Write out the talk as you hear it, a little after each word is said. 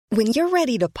When you're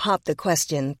ready to pop the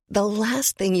question, the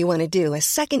last thing you want to do is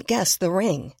second-guess the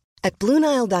ring. At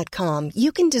BlueNile.com,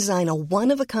 you can design a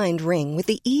one-of-a-kind ring with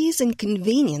the ease and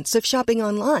convenience of shopping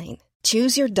online.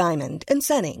 Choose your diamond and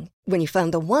setting. When you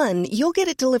find the one, you'll get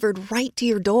it delivered right to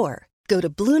your door. Go to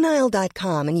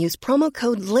BlueNile.com and use promo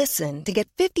code LISTEN to get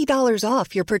 $50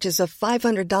 off your purchase of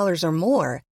 $500 or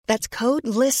more. That's code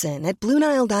LISTEN at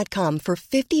BlueNile.com for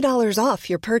 $50 off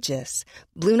your purchase.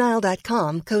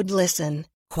 BlueNile.com, code LISTEN.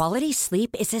 Quality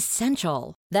sleep is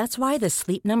essential. That's why the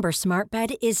Sleep Number Smart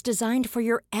Bed is designed for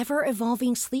your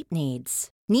ever-evolving sleep needs.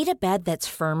 Need a bed that's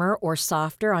firmer or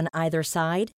softer on either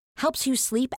side? Helps you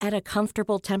sleep at a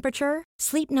comfortable temperature?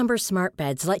 Sleep Number Smart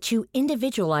Beds let you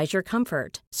individualize your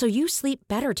comfort, so you sleep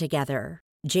better together.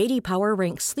 J.D. Power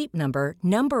ranks Sleep Number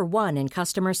number 1 in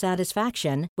customer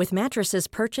satisfaction with mattresses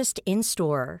purchased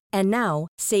in-store. And now,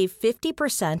 save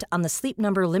 50% on the Sleep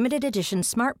Number Limited Edition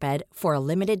Smart Bed for a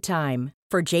limited time.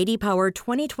 For J.D. Power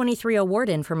 2023 award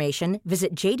information,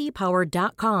 visit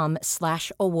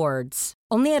jdpower.com/awards.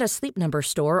 Only at a Sleep Number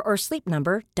store or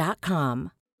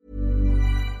sleepnumber.com.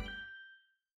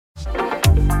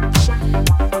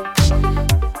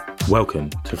 Welcome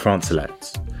to France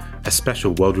Elects, a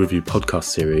special World Review podcast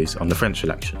series on the French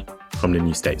election from The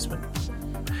New Statesman.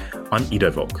 I'm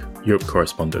Ido Vock, Europe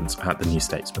correspondent at The New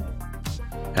Statesman.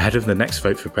 Ahead of the next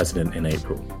vote for president in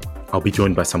April, I'll be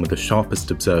joined by some of the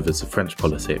sharpest observers of French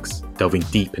politics, delving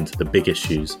deep into the big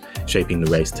issues shaping the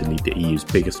race to lead the EU's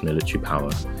biggest military power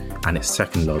and its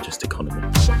second largest economy.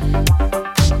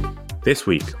 This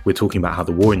week, we're talking about how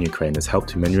the war in Ukraine has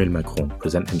helped Emmanuel Macron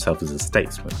present himself as a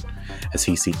statesman as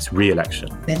he seeks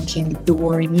re-election. Then came the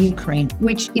war in Ukraine,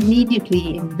 which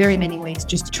immediately, in very many ways,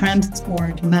 just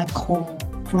transformed Macron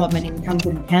from an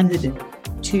incumbent candidate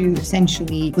to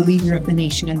essentially the leader of the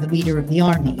nation and the leader of the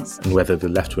armies. And whether the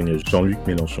left-winger Jean-Luc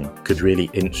Mélenchon could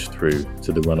really inch through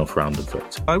to the runoff round of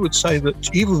vote. I would say that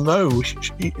even though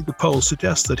the polls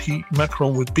suggest that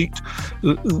Macron would beat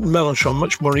Mélenchon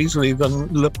much more easily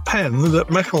than Le Pen,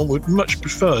 that Macron would much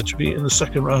prefer to be in the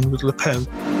second round with Le Pen.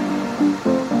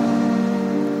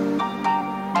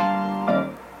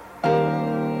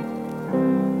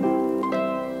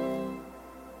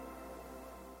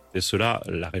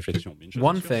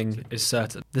 One thing is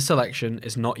certain. This election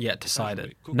is not yet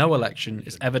decided. No election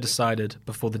is ever decided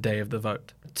before the day of the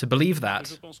vote. To believe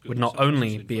that would not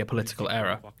only be a political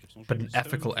error, but an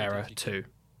ethical error too.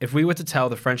 If we were to tell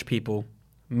the French people,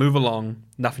 move along,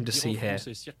 nothing to see here,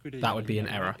 that would be an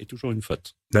error.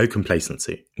 No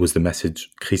complacency was the message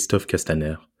Christophe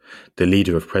Castaner, the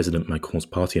leader of President Macron's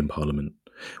party in Parliament,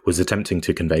 was attempting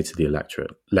to convey to the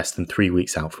electorate less than 3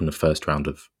 weeks out from the first round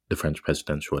of the French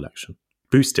presidential election.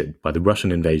 Boosted by the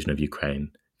Russian invasion of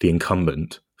Ukraine, the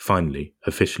incumbent, finally,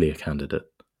 officially a candidate,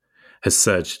 has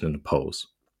surged in the polls.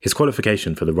 His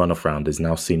qualification for the runoff round is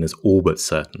now seen as all but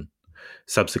certain,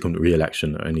 subsequent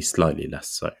re-election only slightly less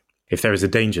so. If there is a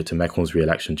danger to Macron's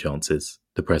re-election chances,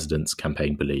 the president's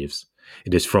campaign believes,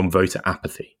 it is from voter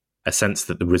apathy, a sense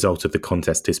that the result of the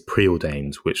contest is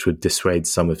preordained, which would dissuade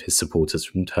some of his supporters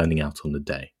from turning out on the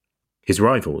day. His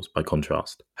rivals, by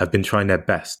contrast, have been trying their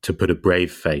best to put a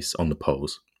brave face on the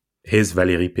polls. Here's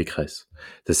Valérie Pécresse,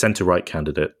 the centre-right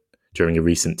candidate, during a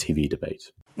recent TV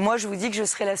debate. I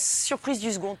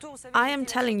am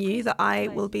telling you that I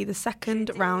will be the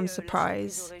second round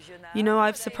surprise. You know,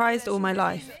 I've surprised all my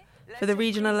life. For the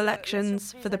regional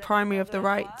elections, for the primary of the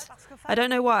right. I don't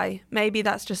know why. Maybe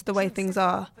that's just the way things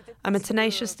are. I'm a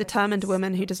tenacious, determined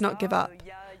woman who does not give up.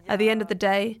 At the end of the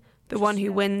day, the one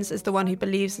who wins is the one who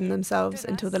believes in themselves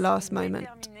until the last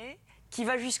moment.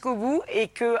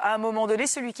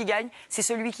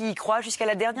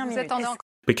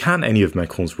 But can any of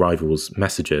Macron's rivals'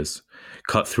 messages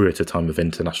cut through at a time of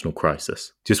international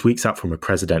crisis? Just weeks out from a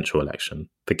presidential election,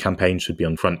 the campaign should be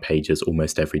on front pages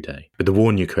almost every day. But the war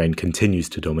in Ukraine continues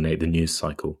to dominate the news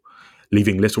cycle,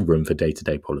 leaving little room for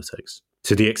day-to-day politics.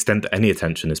 To the extent that any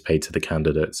attention is paid to the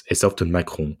candidates, it's often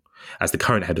Macron, as the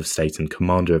current head of state and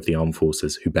commander of the armed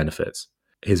forces, who benefits.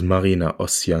 Here's Marina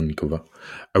Ovsyannikova,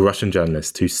 a Russian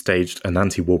journalist who staged an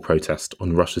anti-war protest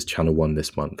on Russia's Channel 1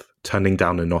 this month, turning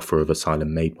down an offer of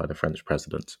asylum made by the French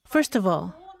president. First of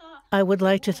all, I would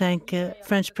like to thank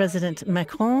French President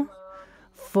Macron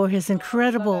for his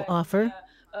incredible offer.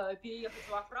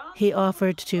 He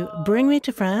offered to bring me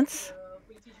to France.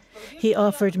 He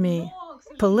offered me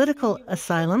political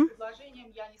asylum.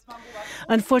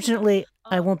 Unfortunately,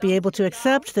 I won't be able to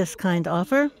accept this kind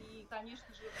offer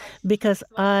because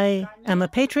I am a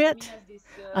patriot.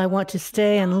 I want to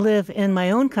stay and live in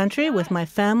my own country with my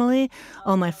family.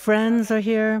 All my friends are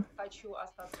here.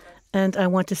 And I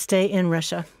want to stay in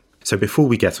Russia. So before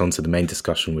we get on to the main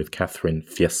discussion with Catherine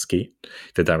Fieschi,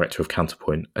 the director of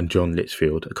Counterpoint, and John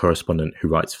Litchfield, a correspondent who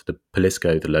writes for the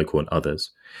Politico, The Local and others,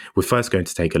 we're first going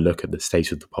to take a look at the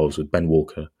state of the polls with Ben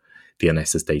Walker, the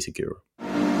NS's data guru.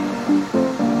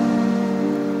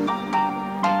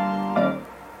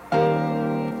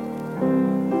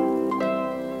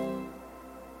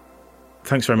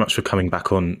 Thanks very much for coming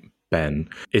back on, Ben.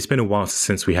 It's been a while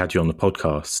since we had you on the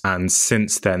podcast, and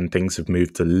since then things have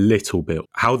moved a little bit.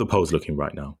 How are the polls looking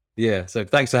right now? Yeah, so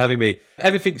thanks for having me.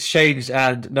 Everything's changed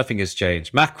and nothing has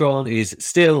changed. Macron is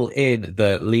still in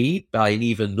the lead by an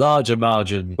even larger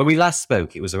margin. When we last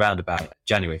spoke, it was around about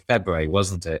January, February,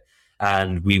 wasn't it?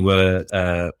 And we were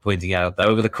pointing out that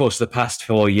over the course of the past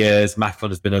 4 years,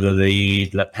 Macron has been in the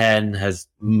lead. Le Pen has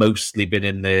mostly been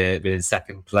in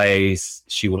second place.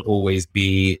 She will always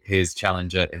be his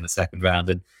challenger in the second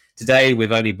round. And today,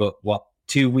 with only but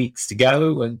 2 weeks to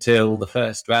go until the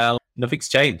first round, nothing's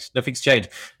changed.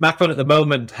 Macron at the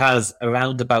moment has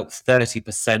around about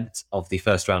 30% of the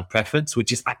first round preference,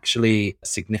 which is actually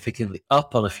significantly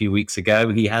up on a few weeks ago.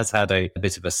 He has had a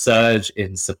bit of a surge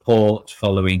in support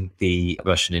following the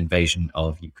Russian invasion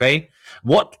of Ukraine.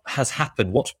 What has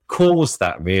happened, what caused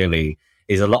that really,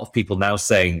 is a lot of people now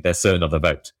saying they're certain of the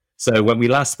vote. So when we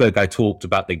last spoke, I talked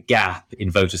about the gap in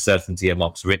voter certainty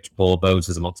amongst rich, poor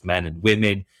voters, amongst men and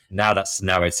women. Now that's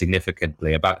narrowed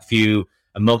significantly.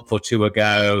 A month or two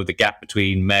ago, the gap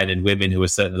between men and women who were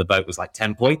certain of the vote was like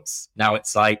 10 points. Now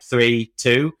it's like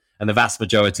 3-2. And the vast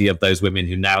majority of those women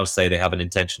who now say they have an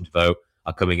intention to vote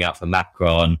are coming out for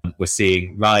Macron. We're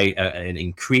seeing an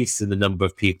increase in the number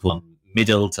of people on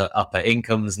middle to upper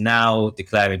incomes now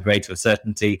declaring greater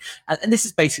certainty. And this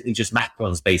is basically just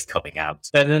Macron's base coming out.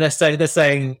 And they're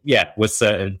saying, yeah, we're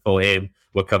certain for him.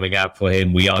 We're coming out for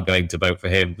him. We are going to vote for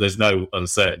him. There's no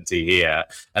uncertainty here.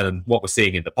 And what we're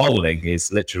seeing in the polling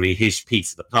is literally his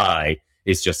piece of the pie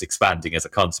is just expanding as a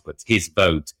consequence. His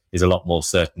vote is a lot more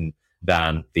certain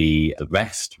than the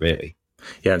rest, really.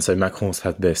 Yeah, and so Macron's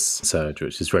had this surge,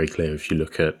 which is very clear if you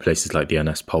look at places like the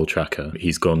NS poll tracker.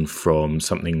 He's gone from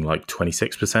something like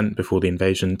 26% before the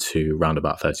invasion to around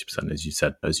about 30%,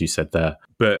 as you said there.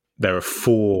 But there are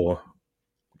 4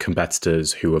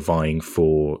 competitors who are vying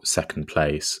for second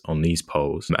place on these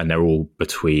polls, and they're all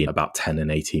between about 10 and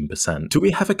 18%. Do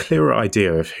we have a clearer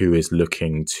idea of who is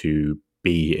looking to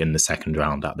be in the second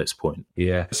round at this point?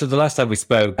 Yeah. So the last time we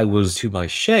spoke, I was, to my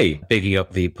shame, bigging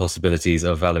up the possibilities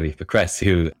of Valérie Pécresse,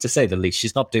 who, to say the least,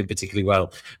 she's not doing particularly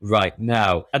well right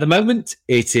now. At the moment,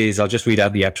 it is, I'll just read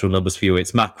out the actual numbers for you.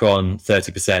 It's Macron,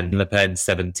 30%, Le Pen,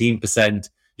 17%,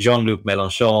 Jean-Luc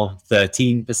Mélenchon,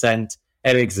 13%,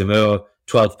 Éric Zemmour,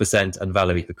 12%, and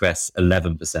Valérie Pécresse,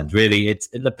 11%. Really, it's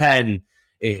Le Pen.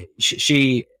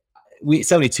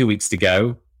 It's only 2 weeks to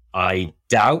go. I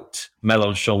doubt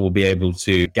Mélenchon will be able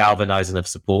to galvanize enough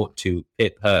support to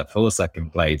hit her for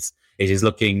second place. It is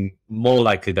looking more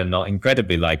likely than not,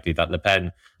 incredibly likely, that Le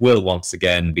Pen will once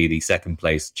again be the second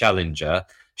place challenger.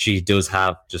 She does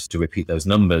have, just to repeat those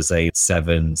numbers, a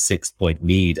 6 point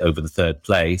lead over the third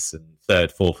place, and third,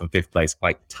 fourth, and fifth place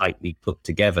quite tightly put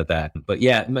together there. But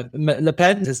yeah, Le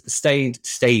Pen has stayed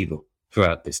stable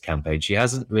throughout this campaign. She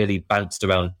hasn't really bounced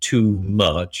around too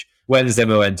much. When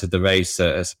Zemmour entered the race,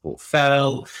 her support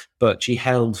fell, but she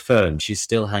held firm. She's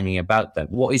still hanging about there.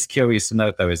 What is curious to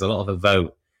note, though, is a lot of the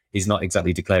vote is not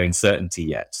exactly declaring certainty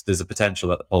yet. There's a potential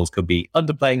that the polls could be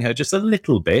underplaying her just a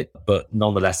little bit, but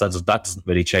nonetheless, that doesn't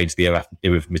really change the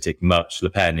arithmetic much. Le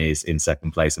Pen is in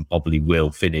second place and probably will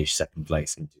finish second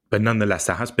place. But nonetheless,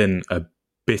 there has been a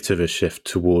bit of a shift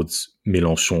towards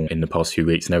Mélenchon in the past few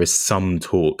weeks, and there is some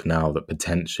talk now that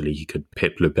potentially he could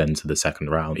pip Le Pen to the second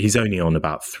round. He's only on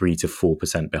about 3 to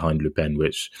 4% behind Le Pen,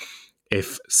 which,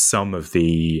 if some of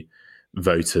the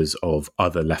voters of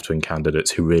other left-wing candidates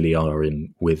who really are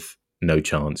in with no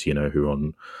chance, who are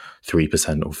on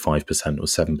 3% or 5% or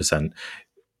 7%,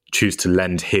 choose to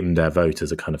lend him their vote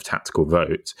as a kind of tactical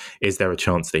vote, is there a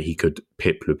chance that he could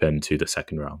pip Le Pen to the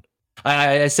second round?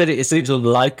 I said it seems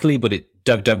unlikely, but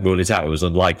don't rule it out. It was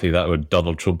unlikely that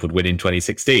Donald Trump would win in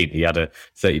 2016. He had a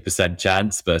 30%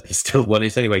 chance, but he still won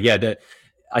it anyway. Yeah,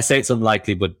 I say it's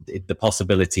unlikely, but the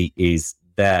possibility is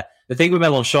there. The thing with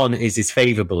Mélenchon is his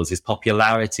favourable, is his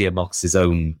popularity amongst his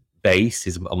own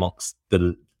base, amongst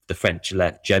the French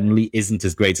left generally isn't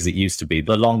as great as it used to be.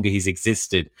 The longer he's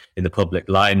existed in the public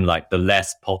limelight, the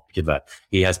less popular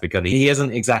he has become. He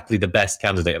isn't exactly the best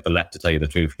candidate of the left, to tell you the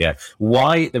truth. Yeah.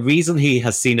 Why? The reason he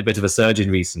has seen a bit of a surge in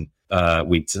recent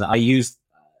weeks, and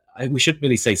we shouldn't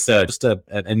really say surge, just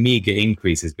a meager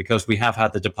increase, is because we have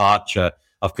had the departure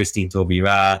of Christine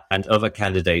Taubira and other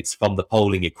candidates from the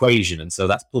polling equation. And so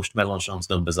that's pushed Mélenchon's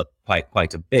numbers up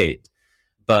quite a bit.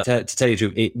 But to tell you the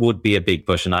truth, it would be a big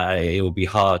push, and it would be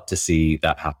hard to see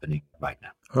that happening right now.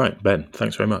 All right, Ben,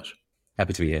 thanks very much.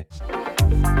 Happy to be here.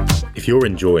 If you're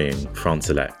enjoying France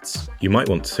Elects, you might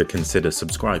want to consider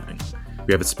subscribing.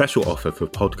 We have a special offer for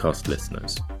podcast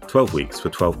listeners, 12 weeks for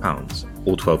 £12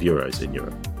 or €12 in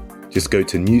Europe. Just go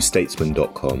to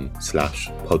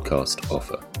newstatesman.com/podcast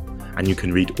offer. And you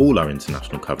can read all our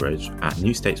international coverage at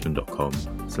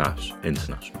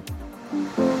newstatesman.com/international.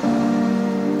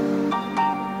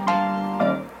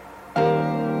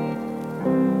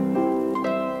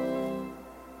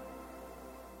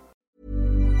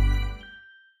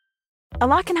 A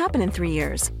lot can happen in 3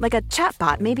 years, like a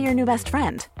chatbot may be your new best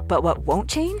friend. But what won't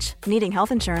change? Needing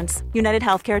health insurance. United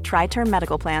Healthcare Tri-Term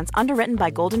Medical Plans, underwritten by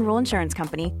Golden Rule Insurance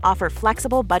Company, offer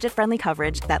flexible, budget-friendly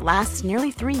coverage that lasts nearly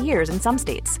 3 years in some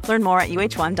states. Learn more at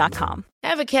uh1.com.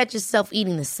 Ever catch yourself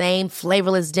eating the same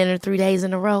flavorless dinner 3 days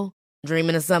in a row?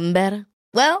 Dreaming of something better?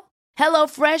 Well,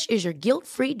 HelloFresh is your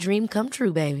guilt-free dream come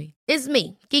true, baby. It's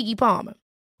me, Keke Palmer.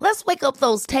 Let's wake up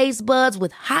those taste buds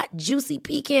with hot, juicy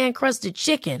pecan-crusted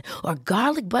chicken or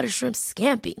garlic butter shrimp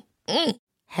scampi.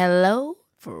 Hello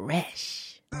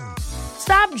Fresh.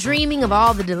 Stop dreaming of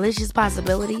all the delicious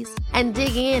possibilities and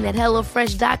dig in at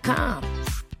HelloFresh.com.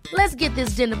 Let's get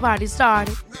this dinner party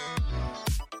started.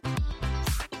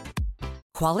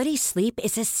 Quality sleep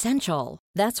is essential.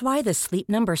 That's why the Sleep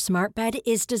Number Smart Bed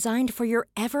is designed for your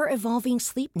ever-evolving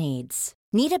sleep needs.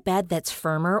 Need a bed that's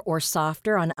firmer or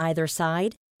softer on either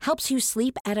side? Helps you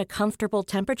sleep at a comfortable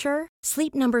temperature?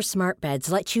 Sleep Number Smart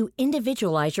Beds let you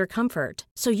individualize your comfort,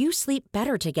 so you sleep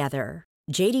better together.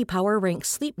 J.D. Power ranks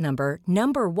Sleep Number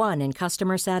number 1 in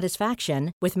customer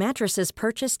satisfaction with mattresses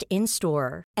purchased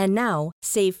in-store. And now,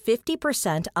 save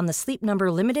 50% on the Sleep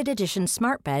Number Limited Edition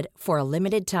Smart Bed for a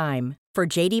limited time. For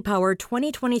J.D. Power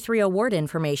 2023 award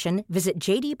information, visit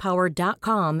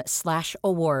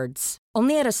jdpower.com/awards.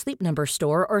 Only at a Sleep Number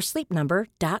store or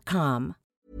sleepnumber.com.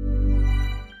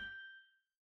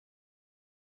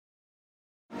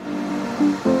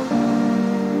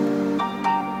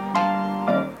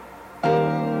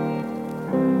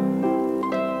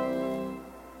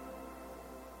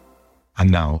 And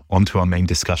now, on to our main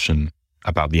discussion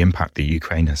about the impact that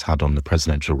Ukraine has had on the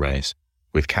presidential race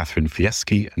with Catherine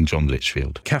Fieschi and John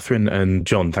Litchfield. Catherine and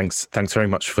John, thanks very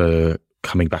much for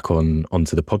coming back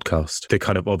onto the podcast. The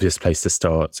kind of obvious place to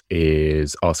start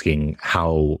is asking,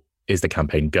 how is the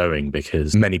campaign going?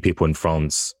 Because many people in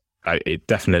France, it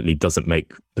definitely doesn't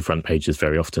make the front pages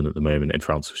very often at the moment in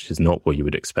France, which is not what you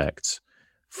would expect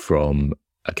from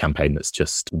a campaign that's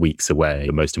just weeks away,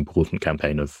 the most important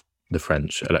campaign of the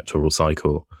French electoral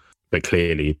cycle. But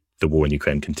clearly, the war in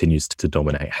Ukraine continues to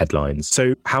dominate headlines.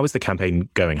 So how is the campaign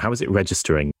going? How is it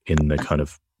registering in the kind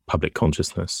of public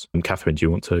consciousness? And Catherine, do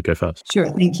you want to go first? Sure,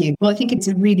 thank you. Well, I think it's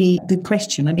a really good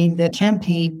question. I mean, the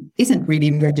campaign isn't really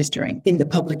registering in the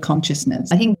public consciousness.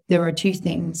 I think there are two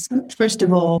things. First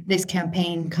of all, this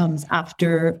campaign comes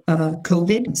after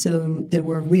COVID. So there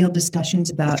were real discussions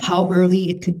about how early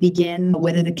it could begin,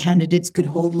 whether the candidates could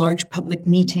hold large public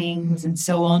meetings and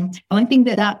so on. And I think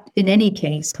that in any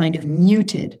case kind of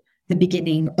muted the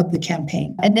beginning of the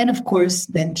campaign. And then, of course,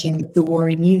 then came the war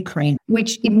in Ukraine,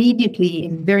 which immediately,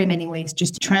 in very many ways,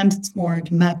 just transformed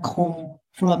Macron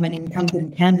from an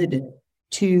incumbent candidate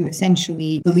to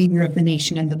essentially the leader of the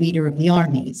nation and the leader of the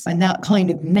armies. And that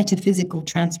kind of metaphysical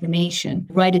transformation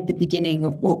right at the beginning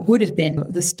of what would have been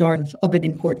the start of an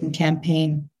important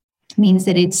campaign means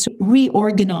that it's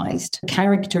reorganized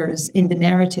characters in the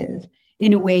narrative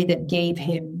in a way that gave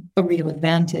him a real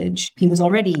advantage. He was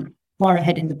already far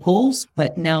ahead in the polls,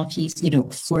 but now he's,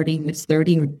 flirting with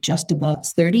 30 or just above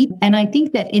 30. And I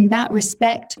think that in that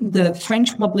respect, the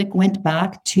French public went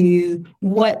back to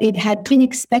what it had been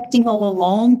expecting all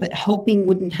along, but hoping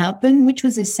wouldn't happen, which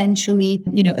was essentially,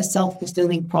 a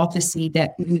self-fulfilling prophecy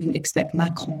that we would expect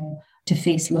Macron to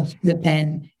face Le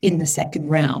Pen in the second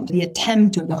round. The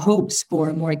attempt or the hopes for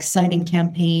a more exciting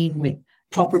campaign with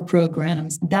proper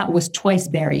programs, that was twice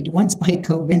buried, once by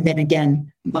COVID and then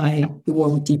again by the war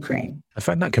with Ukraine. I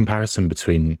find that comparison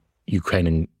between Ukraine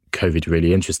and COVID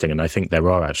really interesting. And I think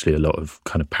there are actually a lot of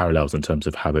kind of parallels in terms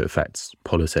of how it affects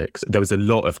politics. There was a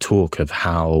lot of talk of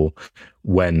how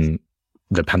when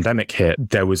the pandemic hit,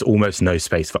 there was almost no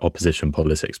space for opposition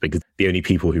politics because the only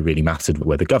people who really mattered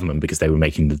were the government because they were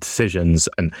making the decisions.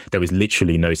 And there was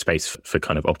literally no space for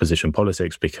kind of opposition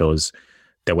politics because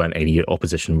there weren't any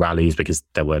opposition rallies because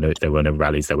there were no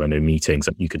rallies, there were no meetings.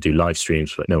 You could do live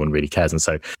streams, but no one really cares. And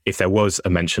so if there was a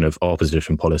mention of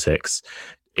opposition politics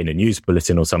in a news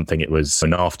bulletin or something, it was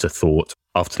an afterthought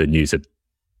after the news had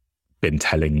been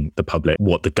telling the public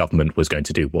what the government was going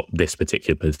to do, what this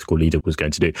particular political leader was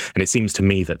going to do. And it seems to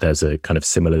me that there's a kind of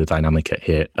similar dynamic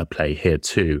at play here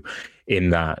too, in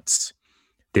that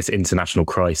this international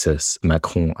crisis,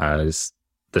 Macron as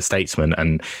the statesman,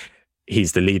 and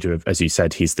he's the leader of, as you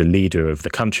said, he's the leader of the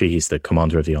country, he's the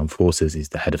commander of the armed forces, he's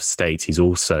the head of state, he's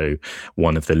also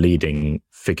one of the leading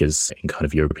figures in kind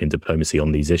of European diplomacy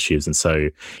on these issues. And so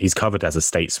he's covered as a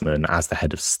statesman, as the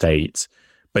head of state,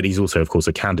 but he's also, of course,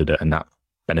 a candidate, and that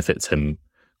benefits him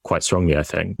quite strongly, I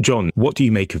think. John, what do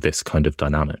you make of this kind of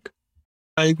dynamic?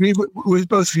 I agree with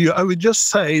both of you. I would just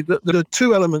say that there are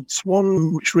two elements,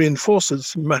 one which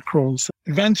reinforces Macron's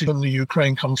advantage on the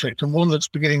Ukraine conflict and one that's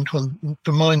beginning to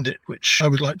undermine it, which I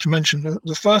would like to mention.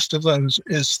 The first of those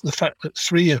is the fact that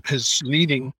three of his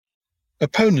leading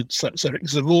opponents, that's Eric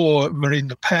Zemmour, Marine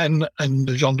Le Pen, and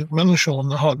Jean-Luc Mélenchon on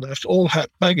the hard left, all had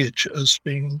baggage as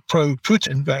being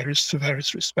pro-Putin to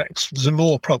various respects.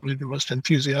 Zemmour probably the most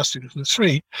enthusiastic of the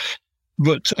three.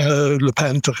 But Le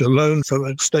Pen took a loan from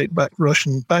a state-backed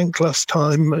Russian bank last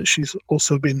time. She's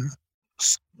also been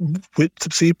with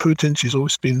to see Putin. She's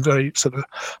always been very sort of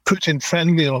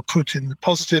Putin-friendly or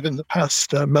Putin-positive in the past.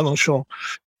 Mélenchon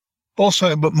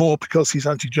also, but more because he's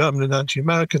anti-German and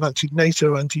anti-American,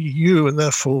 anti-NATO, anti-EU, and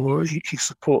therefore he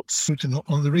supports Putin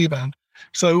on the rebound.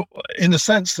 So in a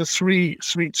sense, the three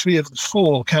of the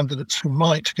four candidates who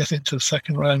might get into the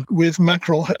second round with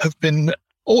Macron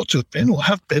ought to have been, or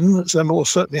have been, Zemmour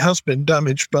certainly has been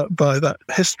damaged by that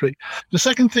history. The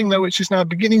second thing, though, which is now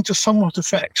beginning to somewhat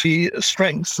affect the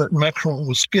strength that Macron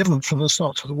was given from the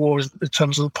start of the war in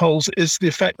terms of the polls, is the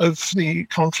effect of the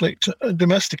conflict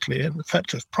domestically and the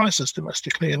effect of prices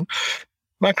domestically. And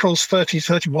Macron's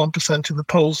 31% in the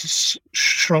polls has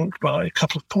shrunk by a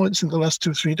couple of points in the last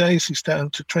 2 or 3 days. He's down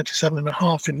to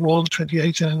 27.5 in one,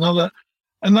 28 in another.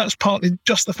 And that's partly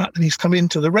just the fact that he's come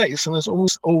into the race. And there's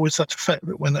always that effect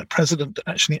that when that president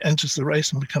actually enters the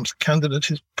race and becomes a candidate,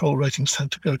 his poll ratings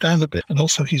tend to go down a bit. And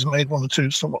also he's made 1 or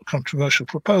 2 somewhat controversial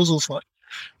proposals, like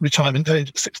retirement age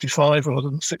at 65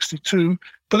 rather than 62.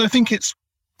 But I think it's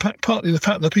partly the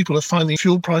fact that people are finding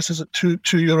fuel prices at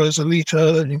 €2 a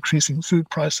litre and increasing food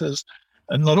prices.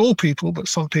 And not all people, but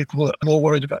some people are more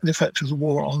worried about the effect of the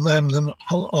war on them than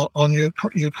on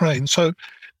Ukraine. So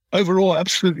overall,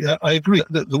 absolutely, I agree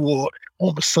that the war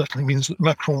almost certainly means that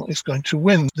Macron is going to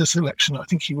win this election. I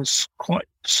think he was quite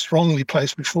strongly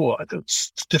placed before.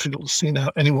 It's difficult to see now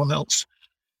anyone else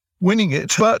winning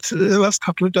it. But the last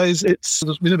couple of days,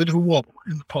 there's been a bit of a wobble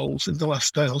in the polls in the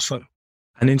last day or so.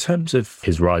 And in terms of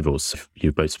his rivals,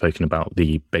 you've both spoken about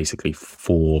the basically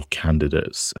 4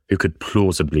 candidates who could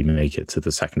plausibly make it to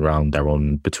the second round. They're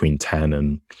on between 10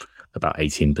 and about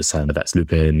 18%. That's Le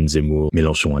Pen, Zemmour,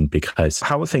 Mélenchon, and Pécresse.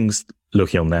 How are things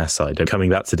looking on their side? And coming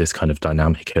back to this kind of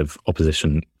dynamic of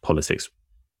opposition politics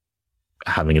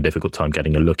having a difficult time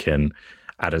getting a look in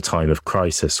at a time of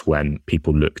crisis when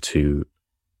people look to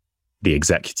the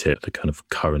executive, the kind of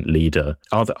current leader,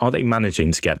 are they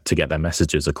managing to get their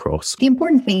messages across? The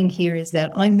important thing here is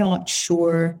that I'm not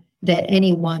sure that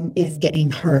anyone is getting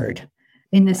heard,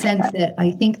 in the sense that I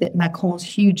think that Macron's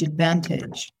huge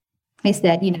advantage is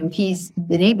that, he's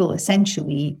been able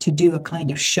essentially to do a kind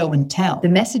of show and tell. The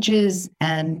messages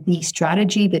and the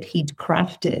strategy that he'd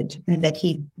crafted and that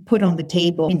he put on the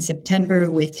table in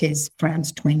September with his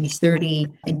France 2030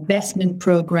 investment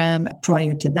program,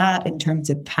 prior to that, in terms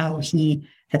of how he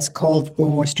has called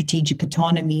for strategic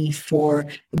autonomy for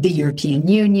the European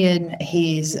Union,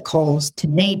 his calls to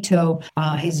NATO,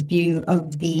 his view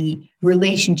of the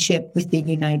relationship with the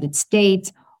United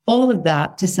States. All of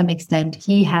that, to some extent,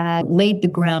 he had laid the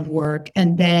groundwork,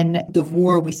 and then the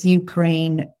war with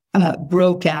Ukraine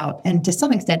broke out. And to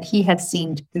some extent, he had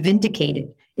seemed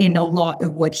vindicated in a lot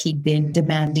of what he'd been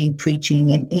demanding,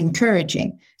 preaching, and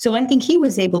encouraging. So I think he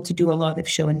was able to do a lot of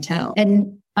show and tell.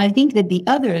 And I think that the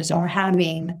others are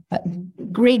having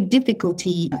great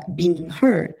difficulty being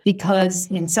heard because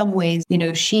in some ways,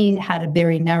 she had a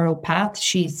very narrow path.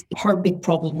 Her big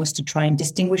problem was to try and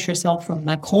distinguish herself from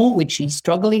Macron, which she's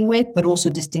struggling with, but also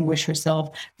distinguish herself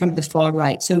from the far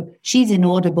right. So she's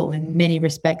inaudible in many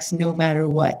respects, no matter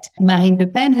what. Marine Le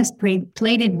Pen has played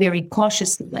it very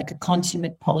cautiously, like a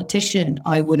consummate politician,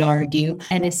 I would argue.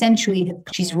 And essentially,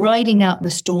 she's riding out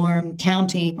the storm,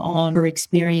 counting on her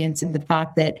experience and the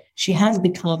fact that she has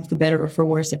become, for better or for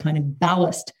worse, a kind of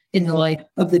ballast in the light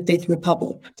of the Fifth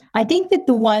Republic. I think that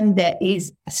the one that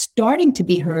is starting to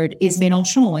be heard is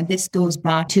Mélenchon. And this goes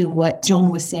back to what John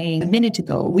was saying a minute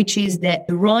ago, which is that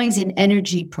the rise in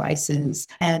energy prices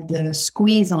and the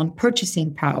squeeze on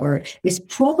purchasing power is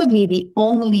probably the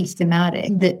only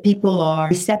thematic that people are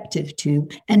receptive to.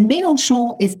 And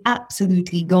Mélenchon is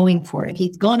absolutely going for it.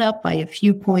 He's gone up by a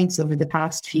few points over the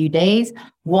past few days.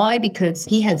 Why? Because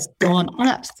he has gone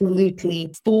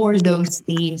absolutely for those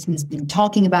themes. He's been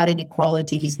talking about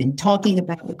inequality. He's been talking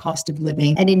about the cost of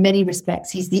living. And in many respects,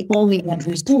 he's the only one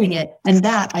who's doing it. And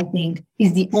that, I think,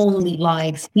 is the only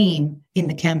live theme in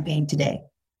the campaign today.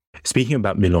 Speaking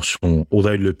about Mélenchon,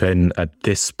 although Le Pen at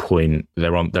this point,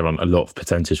 they're on a lot of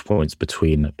percentage points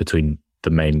between the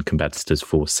main competitors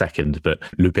for second, but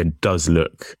Le Pen does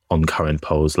look on current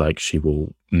polls like she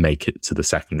will make it to the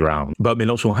second round. But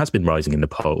Mélenchon has been rising in the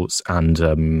polls,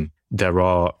 and there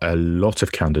are a lot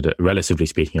of candidates, relatively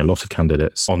speaking, a lot of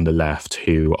candidates on the left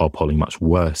who are polling much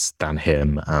worse than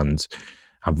him and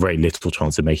have very little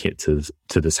chance of making it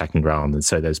to the second round. And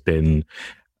so there's been,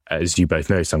 as you both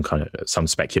know, some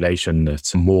speculation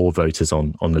that more voters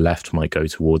on the left might go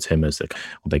towards him as what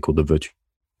they call the vote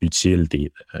utile,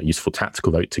 the useful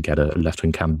tactical vote to get a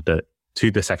left-wing candidate to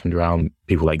the second round.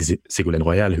 People like Ségolène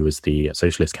Royal, who was the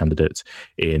socialist candidate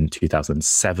in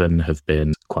 2007, have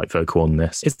been quite vocal on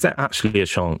this. Is there actually a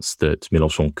chance that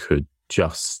Mélenchon could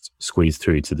just squeeze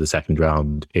through to the second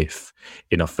round if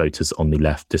enough voters on the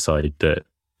left decided that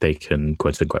they can,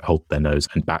 quote-unquote, hold their nose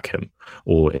and back him?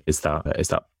 Or is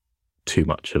that too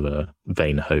much of a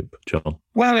vain hope, John?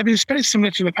 Well, I mean, it's very similar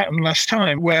to the pattern last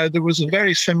time, where there was a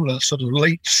very similar sort of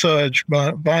late surge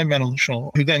by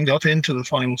Mélenchon, who then got into the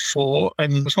final four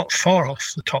and was not far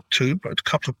off the top two, but a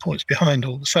couple of points behind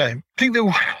all the same. I think there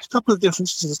were a couple of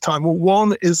differences this time. Well,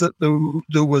 one is that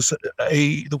there was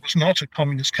not a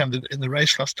communist candidate in the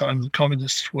race last time. The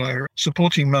communists were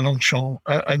supporting Mélenchon,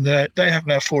 and they have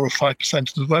now 4 or 5%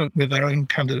 of the vote with their own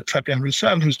candidate, Fabien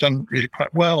Roussel, who's done really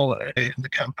quite well in the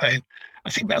campaign. I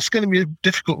think that's going to be a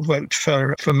difficult vote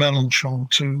for Mélenchon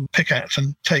to pick out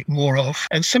and take more of.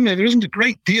 And similarly, there isn't a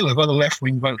great deal of other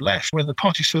left-wing vote left. When the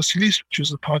Parti Socialiste, which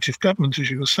was the party of government, as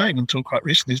you were saying, until quite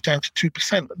recently, is down to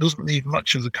 2%, that doesn't leave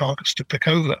much of the carcass to pick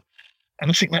over.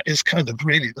 And I think that is kind of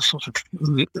really the sort of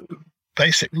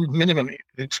basic minimum you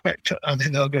could expect. I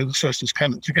think they'll go the socialist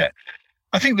candidate to get.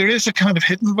 I think there is a kind of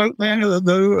hidden vote there,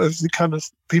 though, of the kind of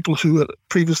people who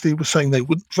previously were saying they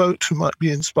wouldn't vote, who might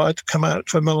be inspired to come out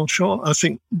for Mélenchon. I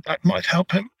think that might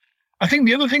help him. I think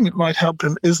the other thing that might help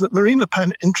him is that Marine Le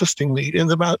Pen, interestingly, in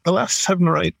about the last 7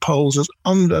 or 8 polls, has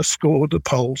underscored the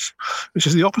polls, which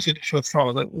is the opposite of her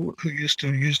father, who used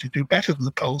to usually do better than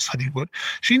the polls said he would.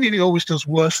 She nearly always does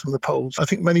worse than the polls. I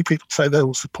think many people say they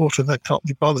will support her and they can't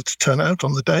be bothered to turn out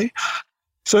on the day.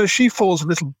 So she falls a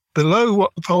little below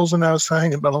what the polls are now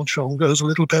saying, and Mélenchon goes a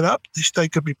little bit up. They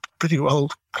could be pretty well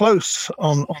close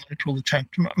on April the 10th.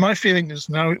 My feeling is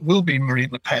now it will be Marine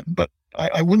Le Pen, but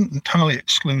I wouldn't entirely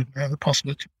exclude the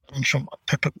possibility that Mélenchon might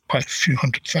pick up quite a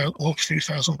few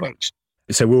thousand votes.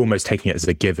 So we're almost taking it as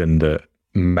a given that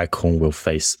Macron will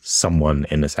face someone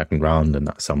in the second round, and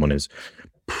that someone is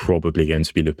probably going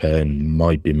to be Le Pen,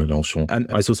 might be Mélenchon. And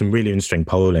I saw some really interesting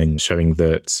polling showing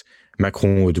that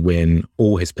Macron would win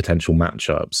all his potential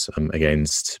matchups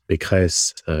against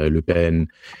Pécresse, Le Pen,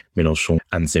 Mélenchon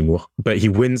and Zemmour. But he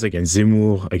wins against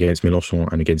Zemmour, against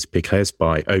Mélenchon and against Pécresse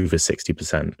by over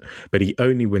 60%. But he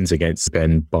only wins against Le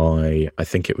Pen by, I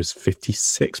think it was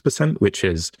 56%, which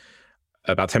is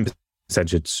about 10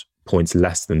 percentage points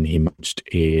less than he matched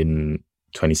in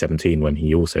 2017 when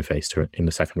he also faced her in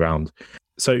the second round.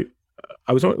 So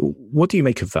I was wondering, what do you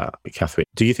make of that, Catherine?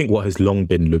 Do you think what has long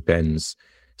been Le Pen's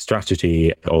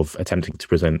strategy of attempting to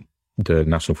present the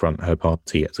National Front, her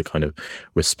party, as a kind of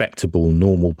respectable,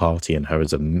 normal party and her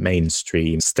as a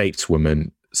mainstream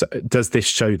stateswoman, so does this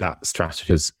show that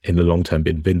strategy has in the long term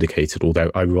been vindicated,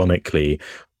 although ironically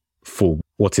for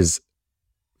what is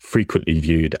frequently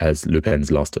viewed as Le Pen's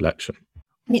last election?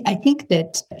 I think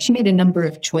that she made a number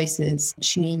of choices.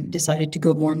 She decided to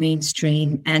go more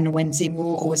mainstream, and when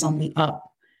Zemmour was on the up,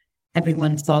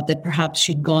 everyone thought that perhaps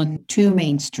she'd gone too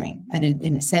mainstream and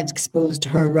in a sense exposed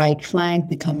her right flank,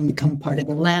 become part of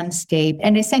the landscape.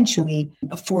 And essentially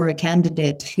for a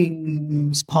candidate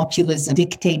whose populism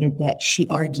dictated that she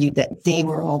argued that they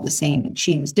were all the same and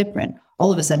she was different,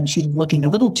 all of a sudden she's looking a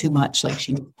little too much like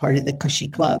she was part of the cushy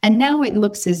club. And now it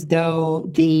looks as though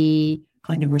the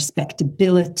kind of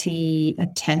respectability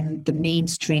attempt, the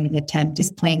mainstreaming attempt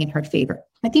is playing in her favor.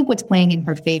 I think what's playing in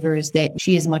her favor is that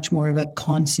she is much more of a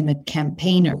consummate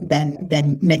campaigner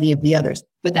than many of the others.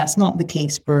 But that's not the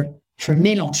case for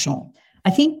Mélenchon. I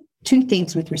think two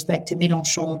things with respect to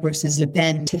Mélenchon versus Le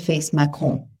Pen to face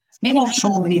Macron.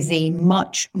 Mélenchon is a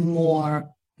much more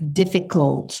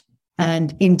difficult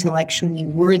and intellectually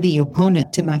worthy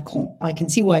opponent to Macron. I can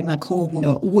see why Macron,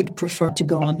 would prefer to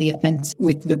go on the offense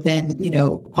with Le Pen,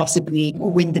 possibly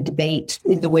win the debate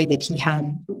in the way that he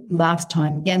had last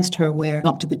time against her, where,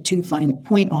 not to put too fine a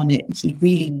point on it, he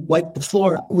really wiped the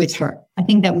floor with her. I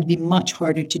think that would be much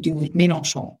harder to do with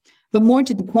Mélenchon. But more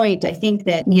to the point, I think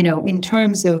that, in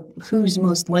terms of who's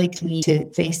most likely to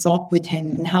face off with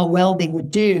him and how well they would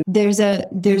do, there's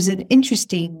an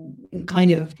interesting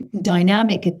kind of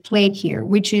dynamic at play here,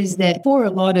 which is that for a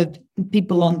lot of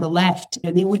people on the left,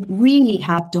 they would really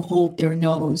have to hold their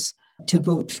nose to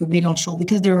vote for Mélenchon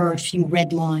because there are a few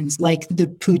red lines like the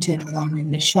Putin line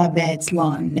and the Chavez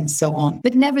line and so on.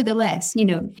 But nevertheless,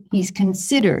 he's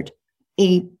considered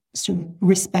a sort of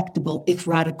respectable, if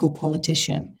radical,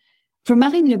 politician. For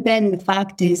Marine Le Pen, the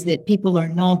fact is that people are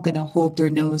not going to hold their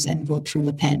nose and vote for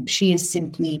Le Pen. She is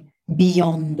simply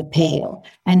beyond the pale.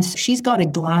 And she's got a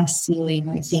glass ceiling,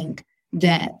 I think,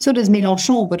 that so does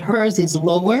Mélenchon, but hers is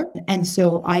lower. And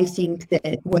so I think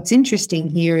that what's interesting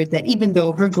here is that even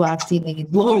though her glass ceiling is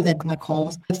lower than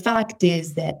Macron's, the fact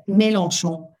is that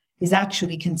Mélenchon is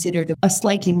actually considered a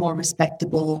slightly more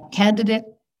respectable candidate,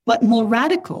 but more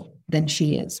radical than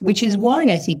she is, which is why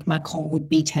I think Macron would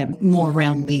beat him more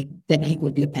roundly than he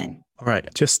would Le Pen. All right,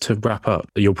 just to wrap up,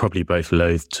 you're probably both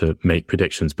loath to make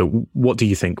predictions, but what do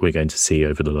you think we're going to see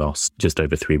over the last just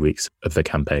over 3 weeks of the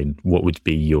campaign? What would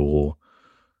be your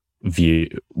view?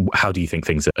 How do you think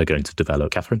things are going to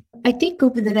develop, Catherine? I think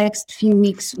over the next few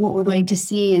weeks, what we're going to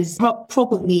see is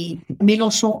probably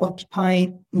Mélenchon occupy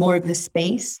more of the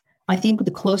space. I think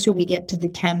the closer we get to the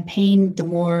campaign, the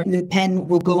more Le Pen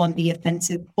will go on the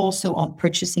offensive, also on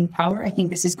purchasing power. I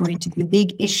think this is going to be a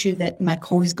big issue that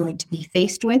Macron is going to be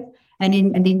faced with. And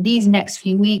in these next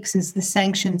few weeks, as the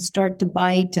sanctions start to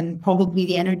bite and probably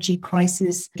the energy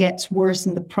crisis gets worse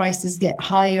and the prices get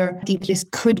higher, I think this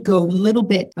could go a little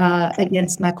bit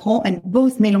against Macron, and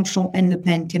both Mélenchon and Le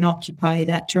Pen can occupy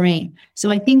that terrain.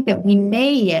 So I think that we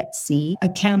may yet see a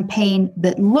campaign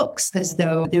that looks as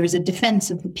though there is a defense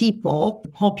of the people, the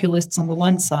populists on the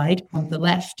one side, on the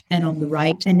left and on the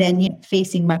right, and then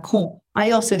facing Macron. I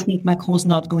also think Macron's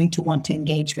not going to want to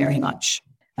engage very much.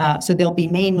 So they'll be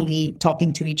mainly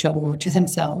talking to each other or to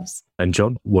themselves. And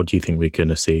John, what do you think we're going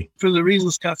to see? For the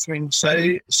reasons Catherine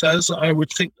says, I would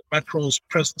think that Macron's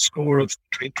present score of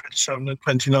between 27 and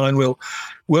 29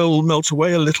 will melt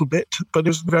away a little bit, but it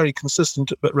was very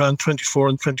consistent at around 24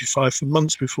 and 25 for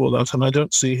months before that, and I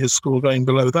don't see his score going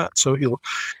below that. So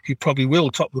he probably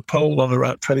will top the poll on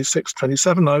around 26,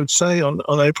 27, I would say, on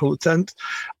April the 10th.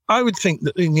 I would think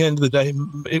that in the end of the day,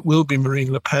 it will be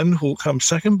Marine Le Pen who will come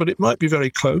second, but it might be very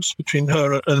close between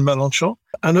her and Mélenchon.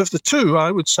 And of the two,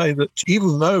 I would say that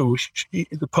even though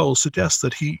the polls suggest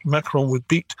that Macron would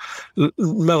beat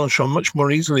Mélenchon much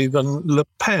more easily than Le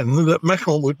Pen, that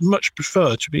Macron would much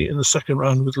prefer to be in the second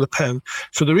round with Le Pen,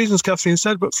 for the reasons Catherine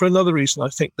said, but for another reason. I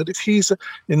think that if he's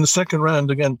in the second round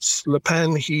against Le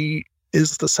Pen, he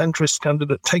is the centrist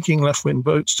candidate taking left-wing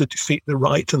votes to defeat the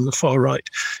right and the far right.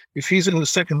 If he's in the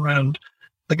second round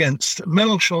against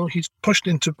Mélenchon, he's pushed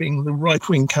into being the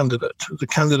right-wing candidate, the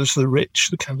candidate of the rich,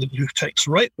 the candidate who takes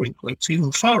right-wing votes,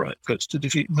 even far-right votes, to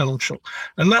defeat Mélenchon.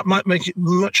 And that might make it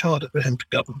much harder for him to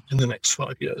govern in the next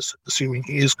 5 years, assuming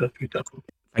he is going to be governed.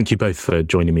 Thank you both for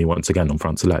joining me once again on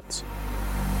France Elects.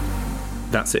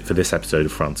 That's it for this episode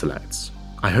of France Elects.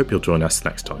 I hope you'll join us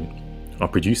next time. Our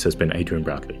producer has been Adrian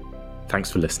Bradley. Thanks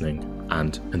for listening,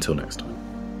 and until next time.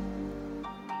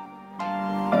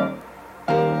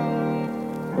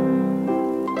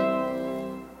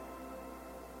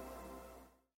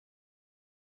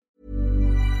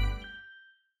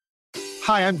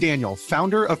 Hi, I'm Daniel,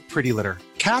 founder of Pretty Litter.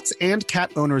 Cats and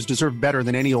cat owners deserve better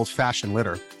than any old-fashioned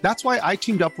litter. That's why I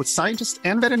teamed up with scientists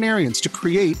and veterinarians to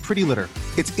create Pretty Litter.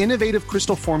 Its innovative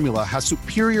crystal formula has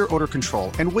superior odor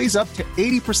control and weighs up to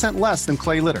 80% less than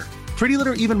clay litter. Pretty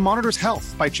Litter even monitors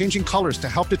health by changing colors to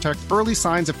help detect early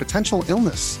signs of potential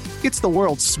illness. It's the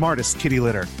world's smartest kitty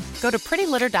litter. Go to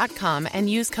prettylitter.com and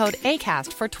use code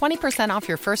ACAST for 20% off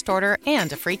your first order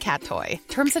and a free cat toy.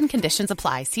 Terms and conditions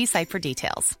apply. See site for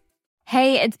details.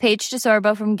 Hey, it's Paige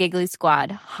DeSorbo from Giggly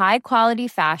Squad. High quality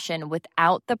fashion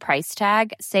without the price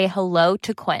tag. Say hello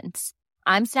to Quince.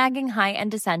 I'm snagging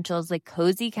high-end essentials like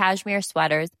cozy cashmere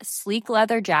sweaters, sleek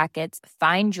leather jackets,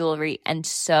 fine jewelry, and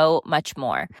so much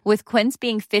more. With Quince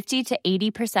being 50 to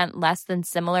 80% less than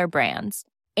similar brands.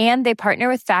 And they partner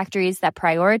with factories that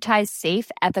prioritize safe,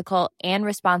 ethical, and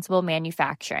responsible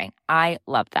manufacturing. I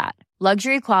love that.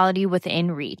 Luxury quality within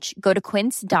reach. Go to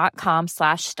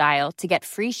quince.com/style to get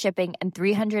free shipping and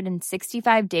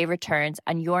 365-day returns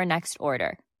on your next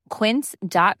order.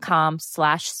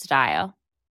 Quince.com/style.